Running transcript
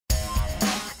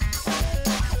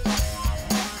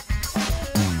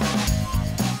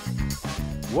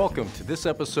Welcome to this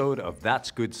episode of That's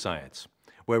Good Science,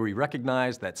 where we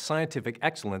recognize that scientific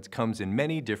excellence comes in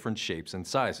many different shapes and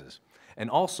sizes, and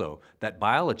also that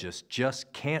biologists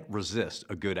just can't resist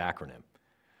a good acronym.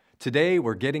 Today,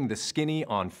 we're getting the skinny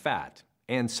on fat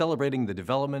and celebrating the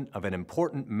development of an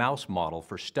important mouse model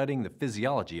for studying the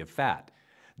physiology of fat,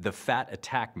 the fat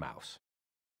attack mouse.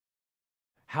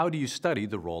 How do you study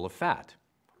the role of fat?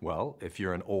 Well, if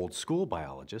you're an old school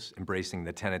biologist embracing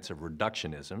the tenets of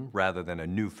reductionism rather than a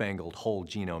newfangled whole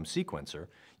genome sequencer,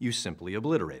 you simply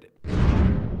obliterate it.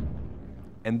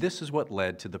 And this is what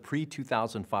led to the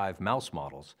pre-2005 mouse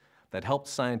models that helped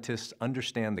scientists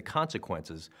understand the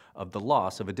consequences of the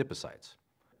loss of adipocytes.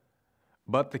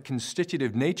 But the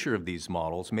constitutive nature of these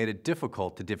models made it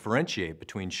difficult to differentiate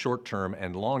between short-term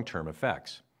and long-term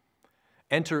effects.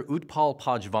 Enter Utpal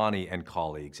Pajvani and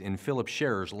colleagues in Philip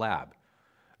Scherer's lab.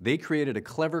 They created a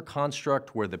clever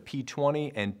construct where the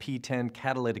P20 and P10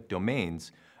 catalytic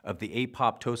domains of the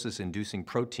apoptosis-inducing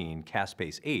protein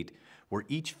caspase-8 were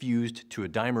each fused to a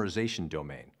dimerization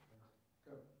domain.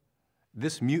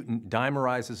 This mutant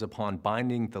dimerizes upon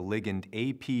binding the ligand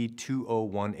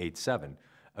AP20187,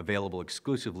 available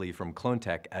exclusively from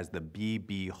Clonetech as the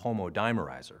BB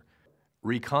homodimerizer,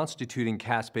 reconstituting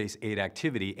caspase-8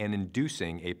 activity and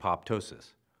inducing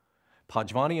apoptosis.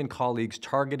 Pajvani and colleagues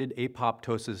targeted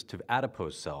apoptosis to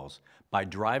adipose cells by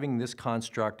driving this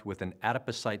construct with an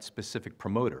adipocyte-specific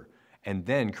promoter, and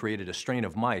then created a strain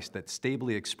of mice that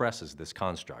stably expresses this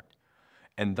construct.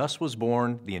 And thus was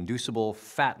born the inducible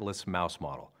fatless mouse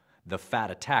model, the fat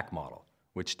attack model,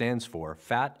 which stands for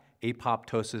fat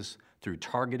apoptosis through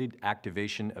targeted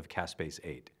activation of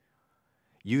caspase-8.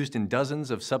 Used in dozens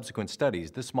of subsequent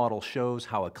studies, this model shows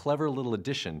how a clever little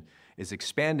addition is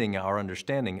expanding our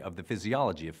understanding of the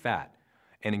physiology of fat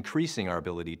and increasing our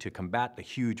ability to combat the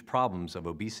huge problems of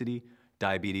obesity,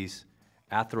 diabetes,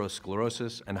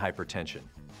 atherosclerosis, and hypertension.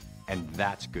 And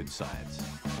that's good science.